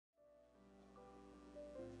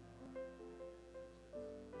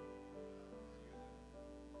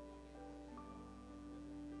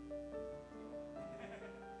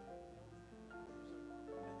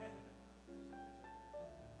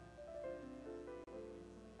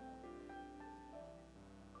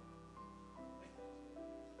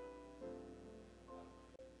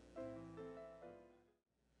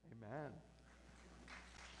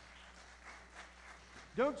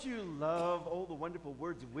Don't you love all the wonderful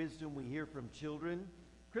words of wisdom we hear from children?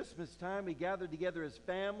 Christmas time, we gather together as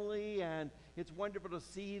family, and it's wonderful to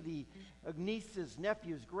see the nieces,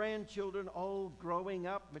 nephews, grandchildren all growing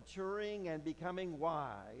up, maturing, and becoming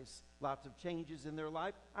wise. Lots of changes in their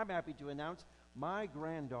life. I'm happy to announce my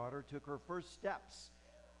granddaughter took her first steps.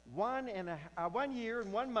 1 year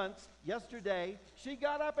and 1 month yesterday, she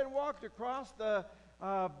got up and walked across the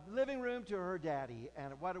living room to her daddy,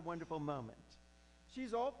 and what a wonderful moment.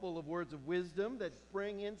 She's all full of words of wisdom that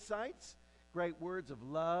bring insights, great words of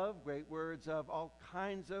love, great words of all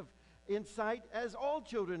kinds of insight, as all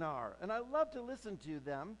children are. And I love to listen to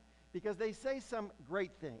them because they say some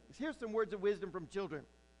great things. Here's some words of wisdom from children.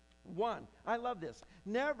 1, I love this.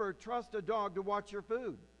 Never trust a dog to watch your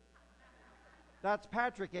food. That's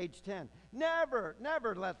Patrick, age 10. Never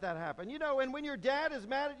let that happen. You know, and when your dad is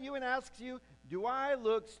mad at you and asks you, do I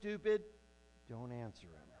look stupid? Don't answer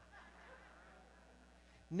him.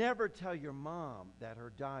 Never tell your mom that her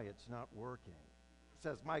diet's not working,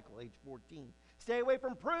 says Michael, age 14. Stay away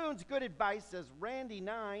from prunes. Good advice, says Randy,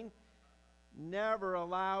 9. Never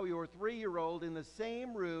allow your 3-year-old in the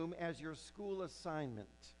same room as your school assignment,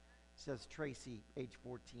 says Tracy, age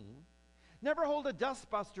 14. Never hold a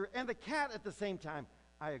dustbuster and the cat at the same time.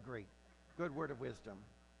 I agree. Good word of wisdom.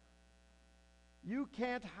 You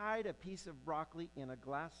can't hide a piece of broccoli in a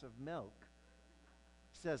glass of milk,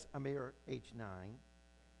 says Amir, age 9.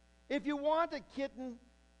 If you want a kitten,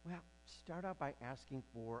 well, start out by asking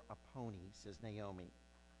for a pony, says Naomi.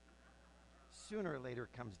 Sooner or later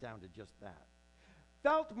it comes down to just that.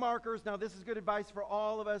 Felt markers, now this is good advice for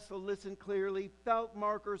all of us, so listen clearly. Felt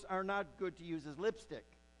markers are not good to use as lipstick.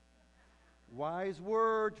 Wise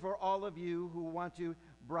word for all of you who want to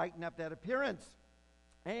brighten up that appearance.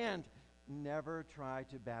 And never try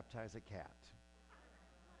to baptize a cat.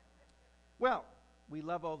 Well, we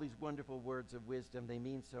love all these wonderful words of wisdom. They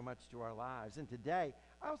mean so much to our lives. And today,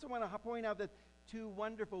 I also want to point out that 2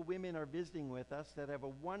 wonderful women are visiting with us that have a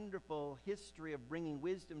wonderful history of bringing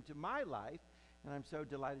wisdom to my life. And I'm so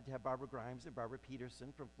delighted to have Barbara Grimes and Barbara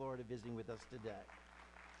Peterson from Florida visiting with us today.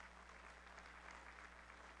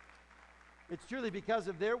 It's truly because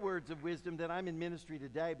of their words of wisdom that I'm in ministry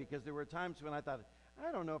today, because there were times when I thought,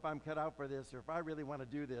 I don't know if I'm cut out for this or if I really want to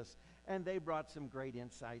do this. And they brought some great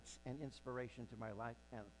insights and inspiration to my life.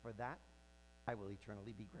 And for that, I will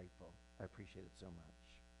eternally be grateful. I appreciate it so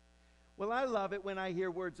much. Well, I love it when I hear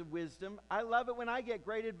words of wisdom. I love it when I get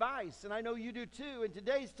great advice. And I know you do too. And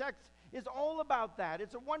today's text is all about that.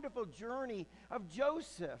 It's a wonderful journey of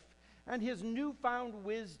Joseph and his newfound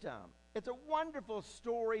wisdom. It's a wonderful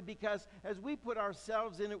story because as we put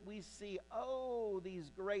ourselves in it, we see, these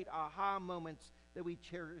great aha moments that we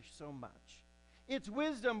cherish so much. It's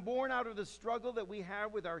wisdom born out of the struggle that we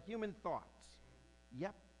have with our human thoughts.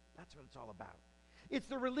 Yep, that's what it's all about. It's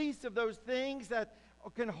the release of those things that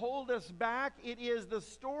can hold us back. It is the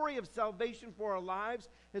story of salvation for our lives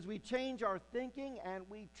as we change our thinking and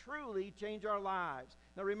we truly change our lives.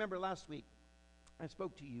 Now remember, last week I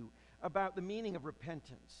spoke to you about the meaning of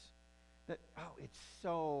repentance. That, it's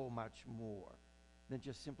so much more than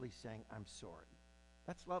just simply saying, I'm sorry.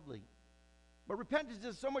 That's lovely. But repentance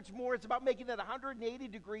is so much more. It's about making that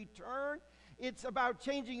 180-degree turn. It's about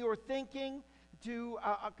changing your thinking to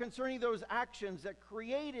concerning those actions that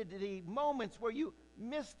created the moments where you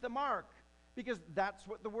missed the mark. Because that's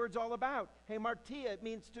what the word's all about. Hamartia, it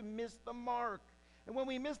means to miss the mark. And when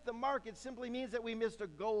we miss the mark, it simply means that we missed a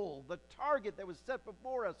goal, the target that was set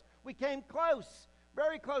before us. We came close.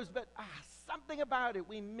 Very close, but something about it,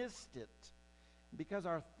 we missed it. Because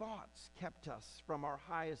our thoughts kept us from our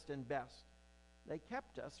highest and best. They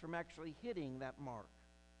kept us from actually hitting that mark.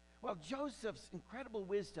 Well, Joseph's incredible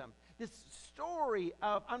wisdom, this story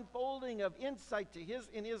of unfolding of insight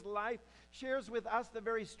in his life, shares with us the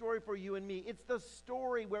very story for you and me. It's the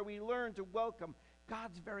story where we learn to welcome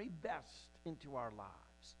God's very best into our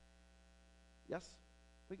lives. Yes,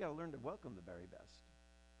 we got to learn to welcome the very best.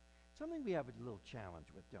 Something we have a little challenge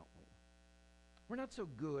with, don't we? We're not so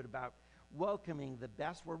good about welcoming the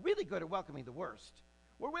best. We're really good at welcoming the worst.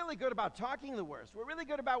 We're really good about talking the worst. We're really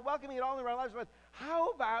good about welcoming it all in our lives. But how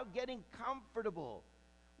about getting comfortable,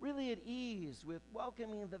 really at ease with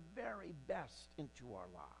welcoming the very best into our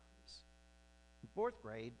lives? In 4th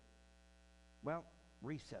grade,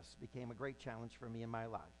 recess became a great challenge for me in my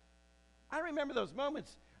life. I remember those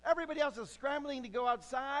moments. Everybody else is scrambling to go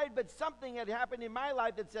outside, but something had happened in my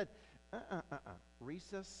life that said,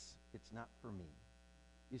 recess, it's not for me.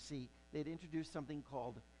 You see, they'd introduced something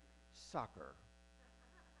called soccer.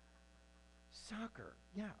 Soccer,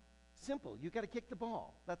 yeah. Simple. You got to kick the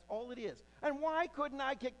ball. That's all it is. And why couldn't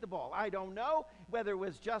I kick the ball? I don't know. Whether it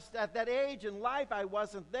was just at that age in life I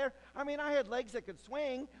wasn't there. I mean, I had legs that could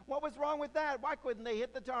swing. What was wrong with that? Why couldn't they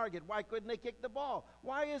hit the target? Why couldn't they kick the ball?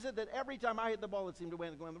 Why is it that every time I hit the ball it seemed to go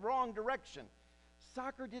in the wrong direction?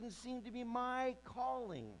 Soccer didn't seem to be my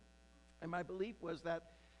calling. And my belief was that,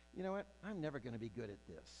 you know what, I'm never going to be good at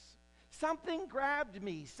this. Something grabbed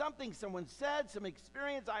me, something someone said, some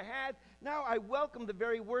experience I had. Now I welcome the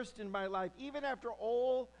very worst in my life. Even after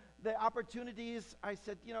all the opportunities, I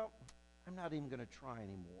said, you know, I'm not even going to try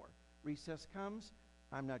anymore. Recess comes,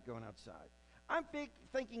 I'm not going outside. I'm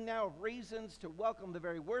thinking now of reasons to welcome the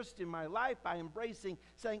very worst in my life by embracing,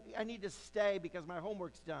 saying, I need to stay because my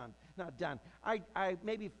homework's not done. I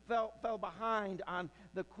maybe fell behind on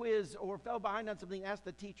the quiz or fell behind on something, asked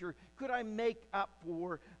the teacher, could I make up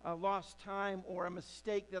for a lost time or a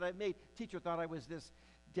mistake that I made? Teacher thought I was this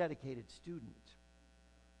dedicated student.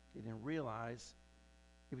 They didn't realize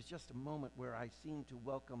it was just a moment where I seemed to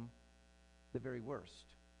welcome the very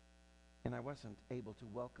worst, and I wasn't able to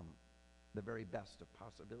welcome the very best of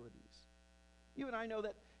possibilities. You and I know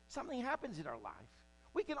that something happens in our life.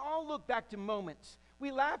 We can all look back to moments.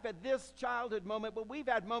 We laugh at this childhood moment, but we've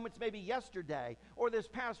had moments maybe yesterday or this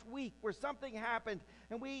past week where something happened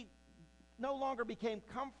and we no longer became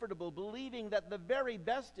comfortable believing that the very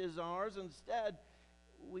best is ours. Instead,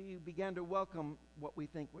 we began to welcome what we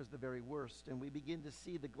think was the very worst, and we begin to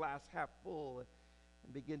see the glass half full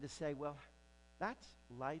and begin to say, well, that's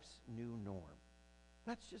life's new norm.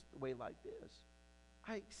 That's just the way life is.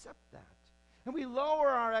 I accept that. And we lower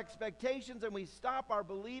our expectations and we stop our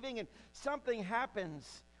believing and something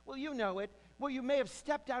happens. Well, you know it. Well, you may have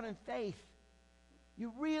stepped out in faith.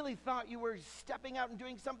 You really thought you were stepping out and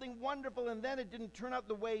doing something wonderful, and then it didn't turn out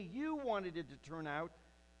the way you wanted it to turn out.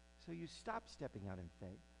 So you stopped stepping out in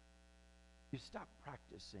faith. You stopped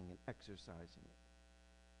practicing and exercising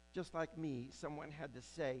it. Just like me, someone had to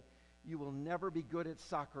say, you will never be good at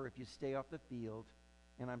soccer if you stay off the field.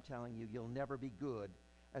 And I'm telling you, you'll never be good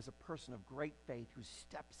as a person of great faith who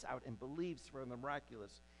steps out and believes for the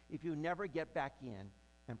miraculous if you never get back in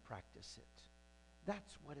and practice it.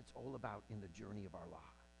 That's what it's all about in the journey of our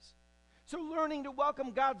lives. So learning to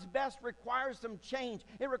welcome God's best requires some change.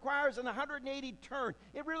 It requires an 180 turn.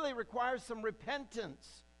 It really requires some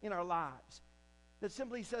repentance in our lives that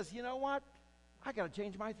simply says, you know what? I got to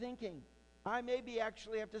change my thinking. I maybe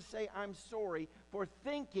actually have to say I'm sorry for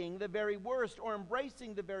thinking the very worst or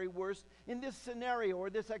embracing the very worst in this scenario or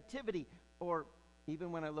this activity, or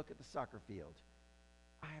even when I look at the soccer field.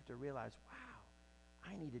 I have to realize, wow,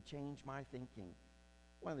 I need to change my thinking.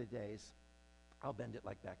 One of the days, I'll bend it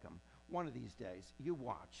like Beckham. One of these days, you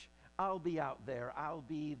watch. I'll be out there. I'll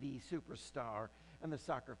be the superstar on the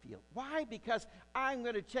soccer field. Why? Because I'm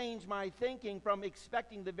going to change my thinking from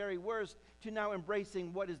expecting the very worst to now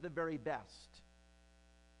embracing what is the very best.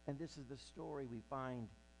 And this is the story we find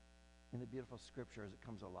in the beautiful scripture as it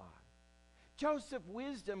comes alive. Joseph's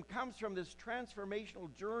wisdom comes from this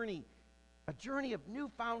transformational journey, a journey of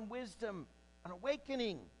newfound wisdom, an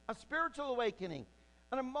awakening, a spiritual awakening,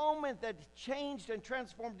 and a moment that changed and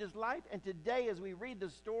transformed his life. And today, as we read the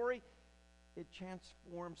story, it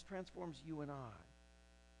transforms you and I.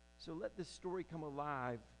 So let this story come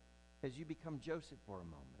alive as you become Joseph for a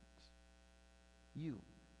moment. You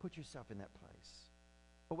put yourself in that place.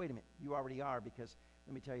 Oh, wait a minute. You already are, because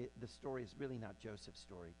let me tell you, the story is really not Joseph's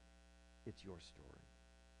story. It's your story.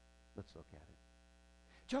 Let's look at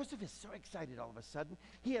it. Joseph is so excited all of a sudden.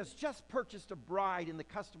 He has just purchased a bride in the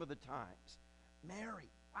custom of the times.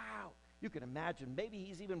 Mary. Wow. You can imagine. Maybe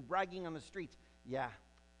he's even bragging on the streets. Yeah,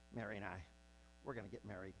 Mary and I, we're going to get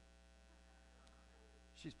married.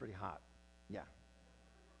 She's pretty hot. Yeah.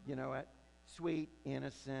 You know what? Sweet,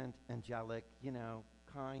 innocent, angelic,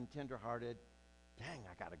 kind, tender-hearted. Dang,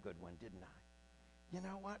 I got a good one, didn't I? You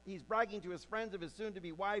know what? He's bragging to his friends of his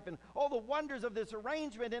soon-to-be wife and all the wonders of this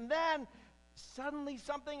arrangement, and then suddenly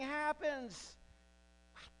something happens.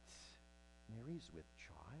 What? Mary's with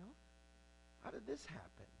child? How did this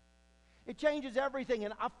happen? It changes everything,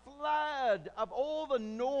 and a flood of all the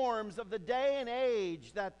norms of the day and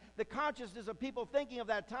age, that the consciousness of people thinking of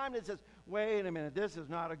that time that says, wait a minute, this is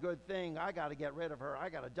not a good thing. I got to get rid of her. I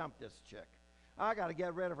got to dump this chick. I got to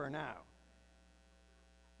get rid of her now.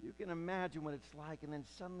 You can imagine what it's like, and then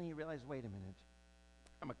suddenly you realize, wait a minute,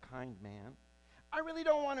 I'm a kind man. I really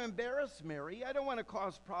don't want to embarrass Mary. I don't want to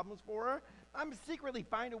cause problems for her. I'm secretly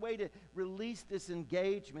find a way to release this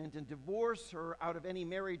engagement and divorce her out of any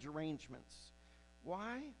marriage arrangements.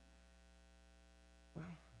 Why? Well,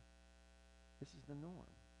 this is the norm.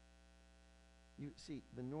 You see,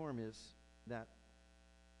 the norm is that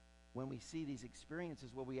when we see these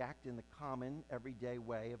experiences, well, we act in the common, everyday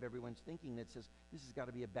way of everyone's thinking that says, this has got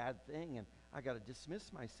to be a bad thing, and I got to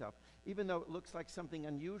dismiss myself. Even though it looks like something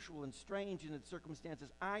unusual and strange in its circumstances,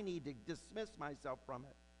 I need to dismiss myself from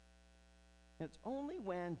it. And it's only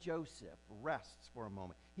when Joseph rests for a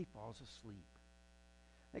moment, he falls asleep.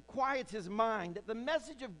 It quiets his mind, that the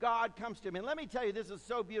message of God comes to him. And let me tell you, this is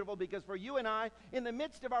so beautiful, because for you and I, in the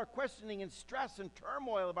midst of our questioning and stress and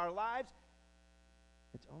turmoil of our lives,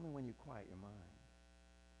 it's only when you quiet your mind,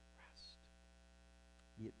 rest,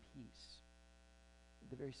 be at peace.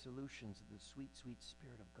 The very solutions of the sweet, sweet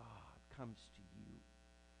Spirit of God comes to you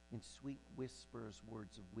in sweet whispers,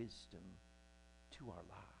 words of wisdom to our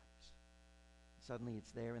lives. Suddenly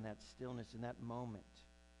it's there in that stillness, in that moment,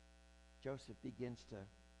 Joseph begins to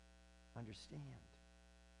understand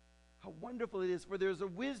how wonderful it is, for there's a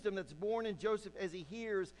wisdom that's born in Joseph as he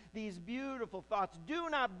hears these beautiful thoughts. Do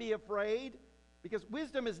not be afraid, because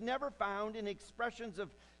wisdom is never found in expressions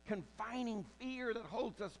of confining fear that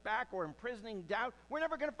holds us back or imprisoning doubt. We're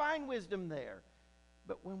never going to find wisdom there.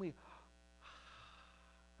 But when I'm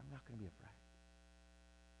not going to be afraid.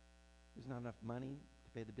 There's not enough money to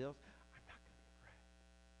pay the bills. I'm not going to be afraid.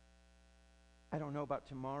 I don't know about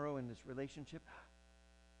tomorrow in this relationship.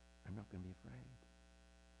 I'm not going to be afraid.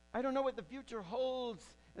 I don't know what the future holds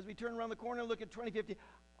as we turn around the corner and look at 2050.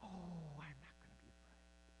 Oh, I'm not going to be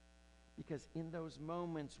afraid. Because in those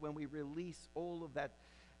moments when we release all of that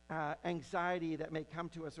anxiety that may come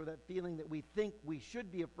to us, or that feeling that we think we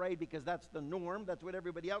should be afraid because that's the norm, that's what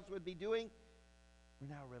everybody else would be doing, we're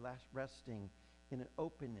now resting in an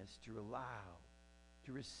openness to allow,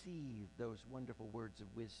 to receive those wonderful words of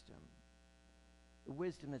wisdom. The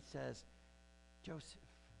wisdom that says, Joseph,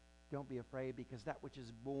 don't be afraid, because that which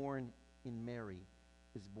is born in Mary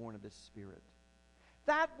is born of the Spirit.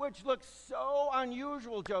 That which looks so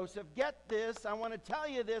unusual, Joseph, get this, I want to tell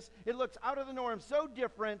you this, it looks out of the norm, so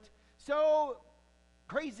different, so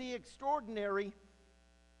crazy, extraordinary.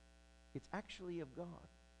 It's actually of God.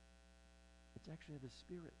 It's actually of the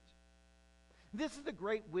Spirit. This is the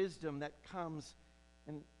great wisdom that comes,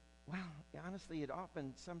 and well, honestly,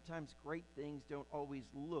 sometimes great things don't always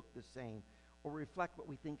look the same or reflect what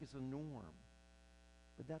we think is a norm.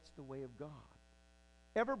 But that's the way of God.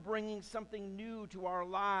 Ever bringing something new to our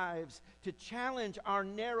lives to challenge our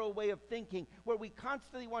narrow way of thinking, where we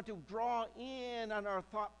constantly want to draw in on our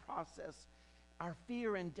thought process. Our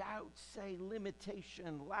fear and doubt say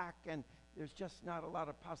limitation, lack, and there's just not a lot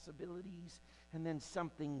of possibilities. And then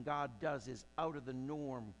something God does is out of the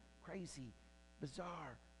norm, crazy,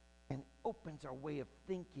 bizarre, and opens our way of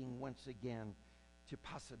thinking once again to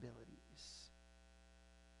possibilities.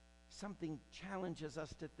 Something challenges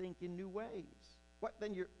us to think in new ways. What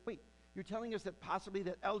then? You're telling us that possibly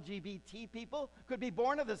that LGBT people could be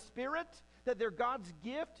born of the Spirit? That they're God's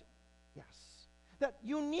gift? Yes. That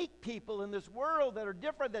unique people in this world that are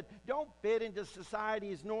different, that don't fit into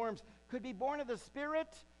society's norms, could be born of the Spirit?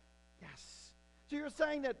 Yes. So you're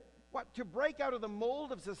saying that, to break out of the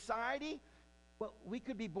mold of society, well, we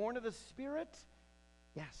could be born of the Spirit?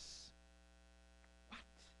 Yes.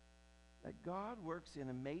 That God works in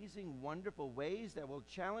amazing, wonderful ways that will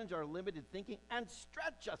challenge our limited thinking and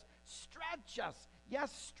stretch us,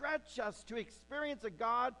 yes, stretch us to experience a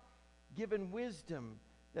God-given wisdom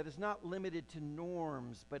that is not limited to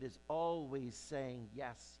norms, but is always saying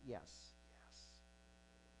yes, yes, yes.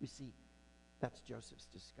 You see, that's Joseph's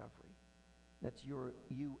discovery. That's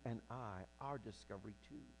you and our discovery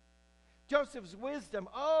too. Joseph's wisdom,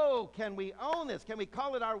 can we own this? Can we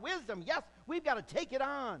call it our wisdom? Yes, we've got to take it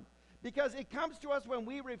on. Because it comes to us when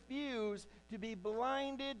we refuse to be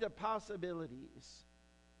blinded to possibilities.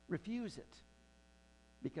 Refuse it.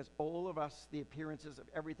 Because all of us, the appearances of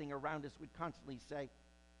everything around us, would constantly say,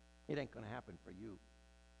 it ain't going to happen for you.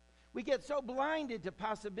 We get so blinded to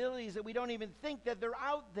possibilities that we don't even think that they're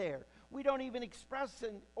out there. We don't even express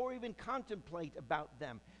or even contemplate about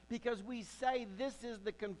them. Because we say this is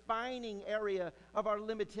the confining area of our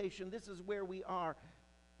limitation. This is where we are.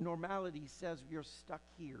 Normality says you're stuck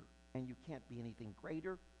here. And you can't be anything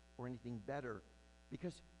greater or anything better,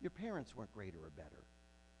 because your parents weren't greater or better.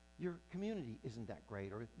 Your community isn't that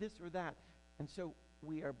great, or this or that. And so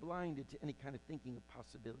we are blinded to any kind of thinking of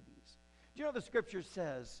possibilities. Do you know the scripture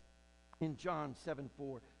says in John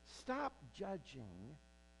 7:4, stop judging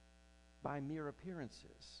by mere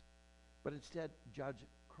appearances, but instead judge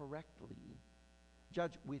correctly.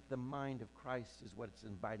 Judge with the mind of Christ is what it's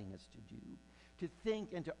inviting us to do. To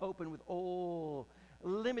think and to open with all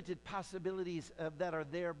limited possibilities that are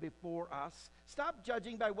there before us. Stop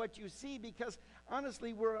judging by what you see, because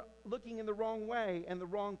honestly we're looking in the wrong way and the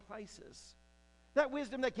wrong places. That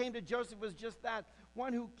wisdom that came to Joseph was just that,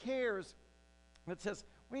 one who cares, that says,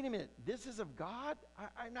 wait a minute, this is of God?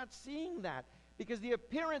 I'm not seeing that, because the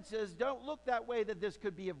appearances don't look that way that this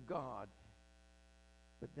could be of God.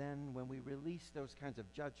 But then when we release those kinds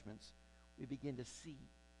of judgments, we begin to see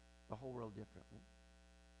the whole world differently.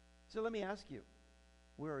 So let me ask you,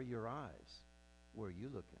 where are your eyes? Where are you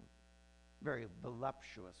looking? Very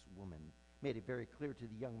voluptuous woman made it very clear to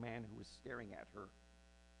the young man who was staring at her.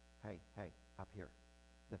 Hey, up here.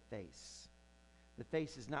 The face. The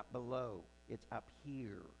face is not below. It's up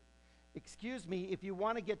here. Excuse me, if you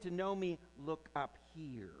want to get to know me, look up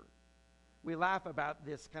here. We laugh about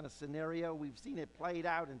this kind of scenario. We've seen it played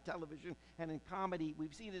out in television and in comedy.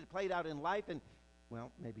 We've seen it played out in life, and,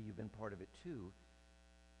 well, maybe you've been part of it too.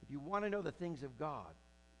 If you want to know the things of God,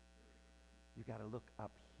 you've got to look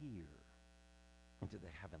up here into the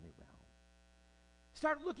heavenly realm.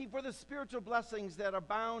 Start looking for the spiritual blessings that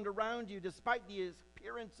abound around you despite the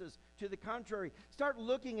appearances to the contrary. Start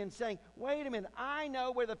looking and saying, wait a minute, I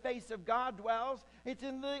know where the face of God dwells. It's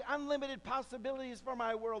in the unlimited possibilities for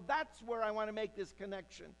my world. That's where I want to make this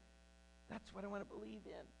connection. That's what I want to believe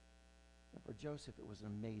in. And for Joseph, it was an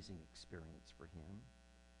amazing experience for him.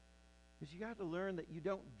 Because you got to learn that you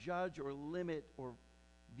don't judge or limit or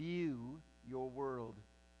view your world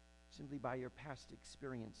simply by your past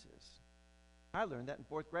experiences. I learned that in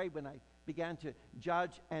 4th grade when I began to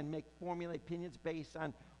judge and formulate opinions based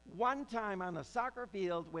on one time on a soccer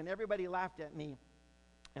field when everybody laughed at me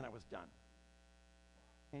and I was done.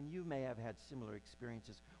 And you may have had similar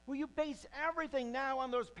experiences where you base everything now on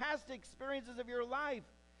those past experiences of your life.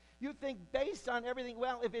 You think based on everything,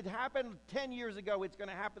 well, if it happened 10 years ago, it's going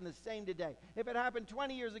to happen the same today. If it happened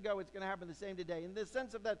 20 years ago, it's going to happen the same today. In the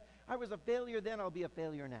sense of that, I was a failure then, I'll be a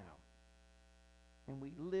failure now. And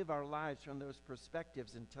we live our lives from those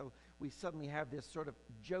perspectives until we suddenly have this sort of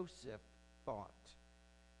Joseph thought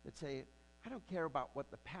that say, I don't care about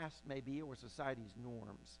what the past may be or society's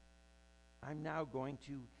norms. I'm now going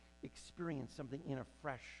to experience something in a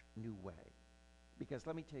fresh new way. Because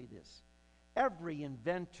let me tell you this, every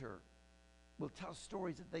inventor will tell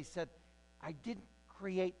stories that they said, I didn't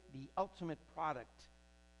create the ultimate product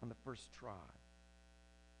on the first try.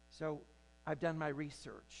 So I've done my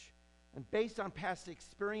research. And based on past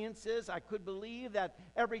experiences, I could believe that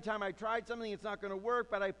every time I tried something, it's not going to work,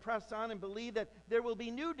 but I press on and believe that there will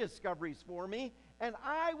be new discoveries for me, and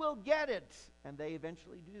I will get it. And they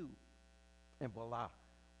eventually do. And voila,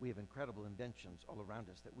 we have incredible inventions all around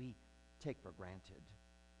us that we take for granted.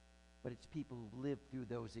 But it's people who live through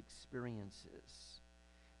those experiences.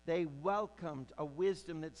 They welcomed a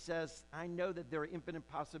wisdom that says, I know that there are infinite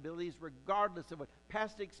possibilities regardless of what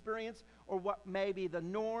past experience or what may be the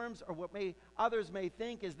norms or what others may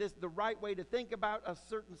think. Is this the right way to think about a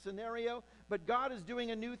certain scenario? But God is doing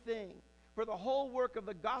a new thing. For the whole work of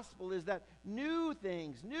the gospel is that new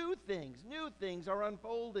things are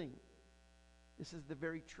unfolding. This is the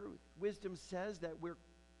very truth. Wisdom says that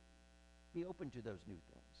be open to those new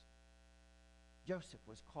things. Joseph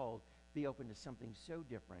was called be open to something so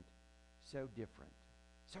different, so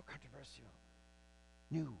controversial,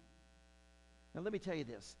 new. Now let me tell you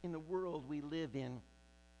this. In the world we live in,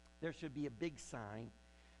 there should be a big sign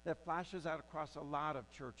that flashes out across a lot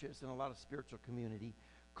of churches and a lot of spiritual community.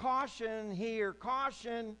 Caution here,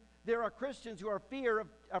 caution. There are Christians who are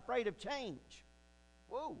afraid of change.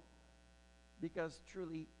 Whoa. Because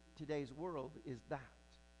truly today's world is that.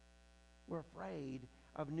 We're afraid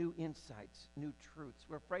of new insights, new truths.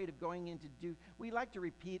 We're afraid of going into we like to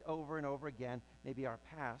repeat over and over again, maybe our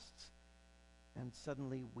pasts, and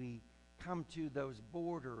suddenly we come to those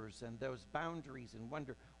borders and those boundaries and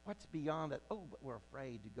wonder, what's beyond that? Oh, but we're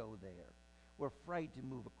afraid to go there. We're afraid to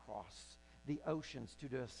move across the oceans to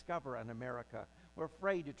discover an America. We're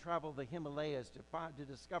afraid to travel the Himalayas to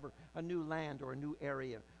discover a new land or a new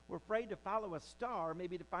area. We're afraid to follow a star,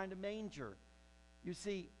 maybe to find a manger. You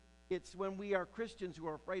see, it's when we are Christians who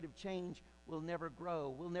are afraid of change, we'll never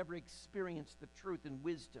grow. We'll never experience the truth and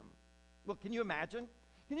wisdom. Well, can you imagine?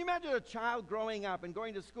 Can you imagine a child growing up and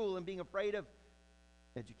going to school and being afraid of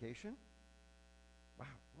education? Wow,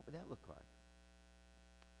 what would that look like?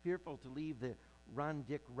 Fearful to leave the Run,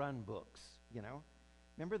 Dick, Run books, you know?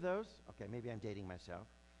 Remember those? Okay, maybe I'm dating myself.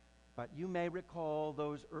 But you may recall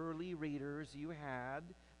those early readers you had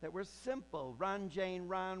that were simple. Run, Jane,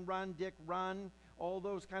 run, Run, Dick, run. All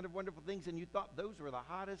those kind of wonderful things, and you thought those were the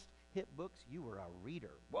hottest hit books. You were a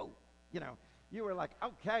reader. Whoa. You know, you were like,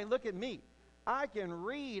 okay, look at me. I can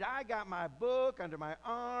read. I got my book under my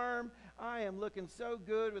arm. I am looking so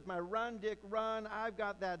good with my Run, Dick, Run. I've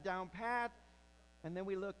got that down pat. And then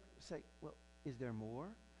we say, well, is there more?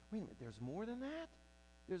 Wait a minute, there's more than that?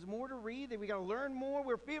 There's more to read. We got to learn more.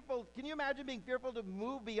 We're fearful. Can you imagine being fearful to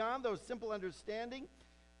move beyond those simple understanding?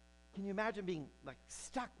 Can you imagine being like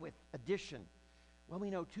stuck with addition? Well, we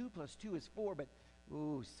know 2 plus 2 is 4, but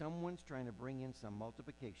ooh, someone's trying to bring in some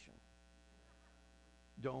multiplication.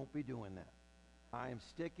 Don't be doing that. I am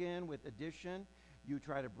sticking with addition. You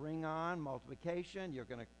try to bring on multiplication, you're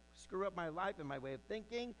going to screw up my life and my way of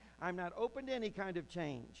thinking. I'm not open to any kind of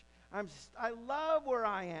change. I love where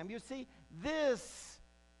I am. You see, this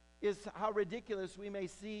is how ridiculous we may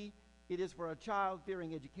see it is for a child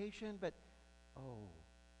fearing education, but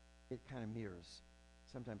it kind of mirrors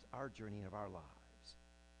sometimes our journey of our lives.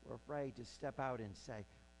 We're afraid to step out and say,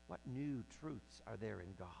 what new truths are there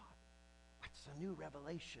in God? What's a new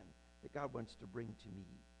revelation that God wants to bring to me?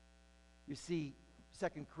 You see,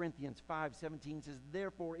 2 Corinthians 5:17 says,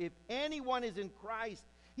 therefore, if anyone is in Christ,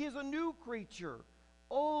 he is a new creature.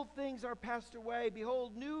 Old things are passed away.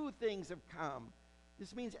 Behold, new things have come.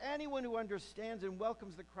 This means anyone who understands and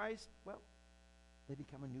welcomes the Christ, well, they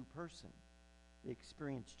become a new person. They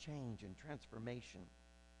experience change and transformation.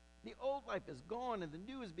 The old life is gone and the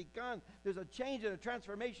new has begun. There's a change and a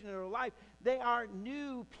transformation in their life. They are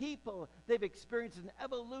new people. They've experienced an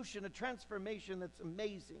evolution, a transformation that's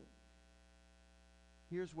amazing.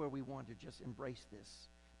 Here's where we want to just embrace this,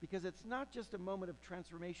 because it's not just a moment of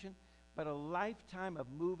transformation, but a lifetime of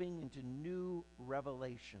moving into new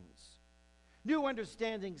revelations, new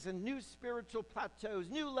understandings and new spiritual plateaus,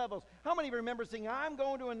 new levels. How many remember singing, I'm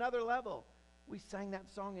going to another level? We sang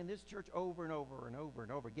that song in this church over and over and over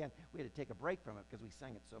and over again. We had to take a break from it because we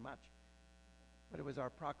sang it so much. But it was our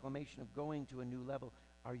proclamation of going to a new level.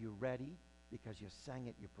 Are you ready? Because you sang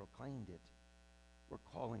it, you proclaimed it. We're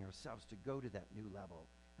calling ourselves to go to that new level.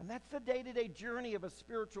 And that's the day-to-day journey of a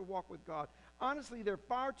spiritual walk with God. Honestly, there are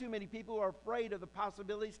far too many people who are afraid of the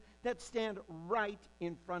possibilities that stand right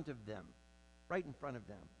in front of them. Right in front of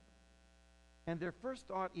them. And their first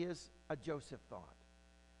thought is a Joseph thought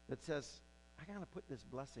that says, I got to put this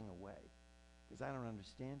blessing away because I don't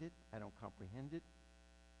understand it. I don't comprehend it.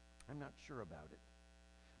 I'm not sure about it.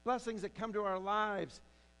 Blessings that come to our lives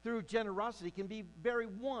through generosity can be very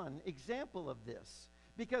one example of this.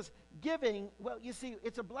 Because giving, well, you see,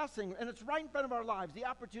 it's a blessing, and it's right in front of our lives, the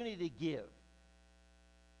opportunity to give.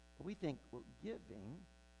 But we think, well, giving,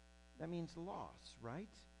 that means loss, right?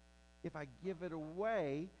 If I give it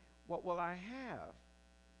away, what will I have?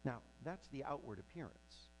 Now, that's the outward appearance.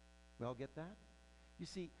 We all get that? You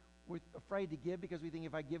see, we're afraid to give because we think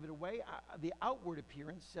if I give it away, the outward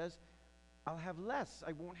appearance says, I'll have less.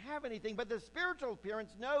 I won't have anything. But the spiritual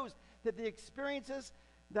appearance knows that the experiences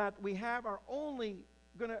that we have are only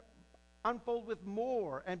going to unfold with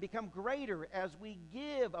more and become greater as we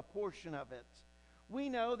give a portion of it. We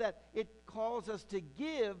know that it calls us to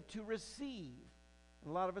give to receive. And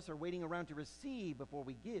a lot of us are waiting around to receive before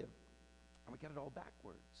we give. And we get it all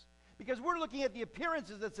backwards. Because we're looking at the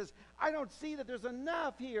appearances that says, I don't see that there's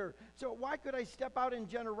enough here. So why could I step out in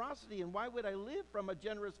generosity? And why would I live from a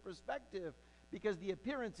generous perspective? Because the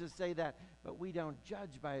appearances say that. But we don't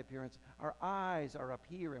judge by appearance. Our eyes are up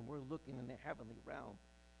here and we're looking in the heavenly realm.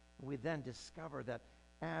 And we then discover that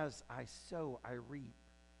as I sow, I reap.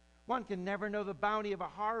 One can never know the bounty of a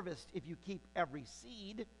harvest if you keep every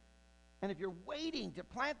seed. And if you're waiting to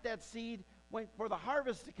plant that seed for the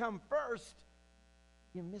harvest to come first,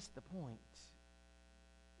 you miss the point.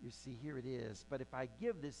 You see, here it is. But if I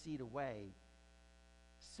give this seed away,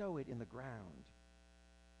 sow it in the ground,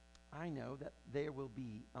 I know that there will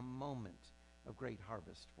be a moment of great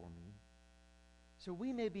harvest for me. So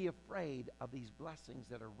we may be afraid of these blessings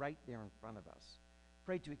that are right there in front of us,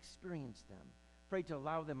 afraid to experience them, afraid to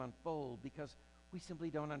allow them unfold because we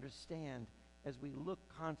simply don't understand as we look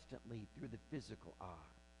constantly through the physical eye.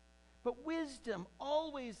 But wisdom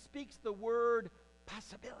always speaks the word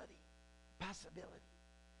possibility. Possibility.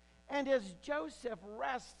 And as Joseph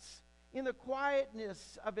rests in the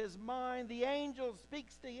quietness of his mind, the angel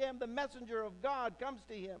speaks to him. The messenger of God comes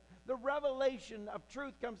to him. The revelation of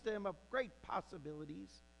truth comes to him of great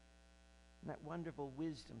possibilities. And that wonderful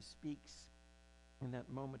wisdom speaks in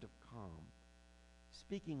that moment of calm.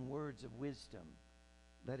 Speaking words of wisdom.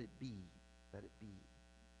 Let it be. Let it be.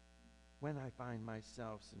 When I find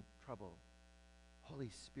myself in trouble, Holy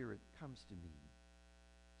Spirit comes to me.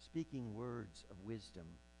 Speaking words of wisdom,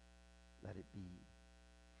 let it be.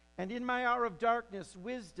 And in my hour of darkness,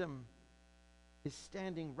 wisdom is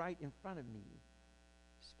standing right in front of me,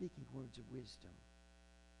 speaking words of wisdom.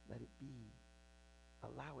 Let it be.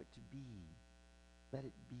 Allow it to be. Let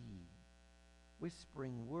it be.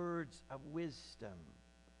 Whispering words of wisdom.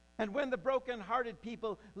 And when the broken-hearted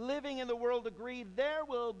people living in the world agree, there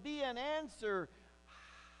will be an answer.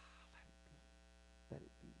 Let it be. Let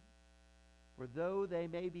it be. For though they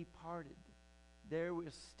may be parted, there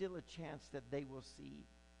is still a chance that they will see.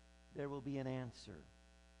 There will be an answer.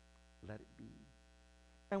 Let it be.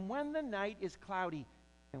 And when the night is cloudy,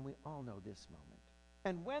 and we all know this moment,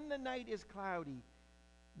 and when the night is cloudy,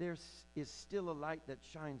 there is still a light that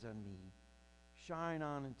shines on me. Shine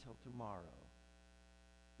on until tomorrow.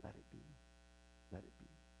 Let it be. Let it be.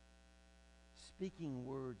 Speaking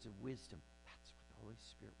words of wisdom. That's what the Holy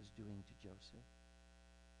Spirit was doing to Joseph.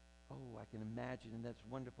 Oh, I can imagine in that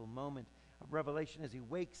wonderful moment of revelation as he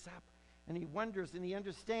wakes up and he wonders and he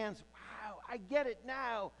understands, wow, I get it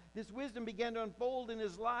now. This wisdom began to unfold in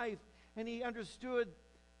his life, and he understood,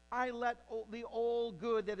 I let the all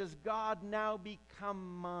good that is God now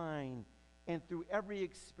become mine. And through every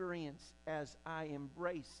experience, as I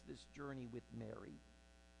embrace this journey with Mary,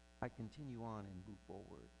 I continue on and move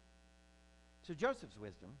forward. So Joseph's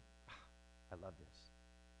wisdom, I love this.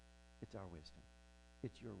 It's our wisdom.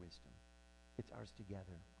 It's your wisdom. It's ours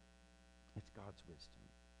together. It's God's wisdom.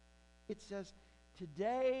 It says,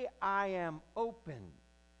 today I am open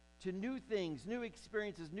to new things, new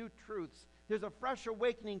experiences, new truths. There's a fresh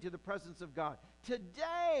awakening to the presence of God.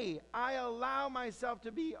 Today I allow myself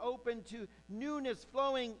to be open to newness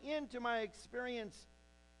flowing into my experience.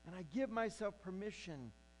 And I give myself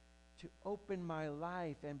permission to open my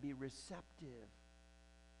life and be receptive,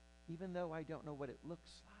 even though I don't know what it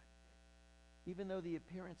looks like, even though the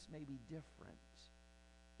appearance may be different,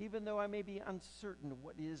 even though I may be uncertain of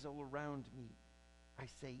what is all around me. I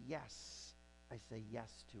say yes. I say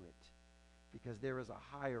yes to it, because there is a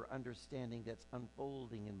higher understanding that's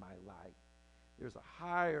unfolding in my life. There's a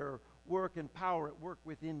higher work and power at work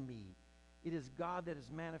within me. It is God that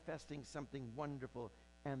is manifesting something wonderful,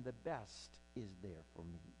 and the best is there for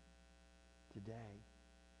me. Today,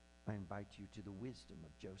 I invite you to the wisdom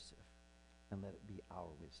of Joseph, and let it be our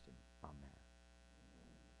wisdom. Amen.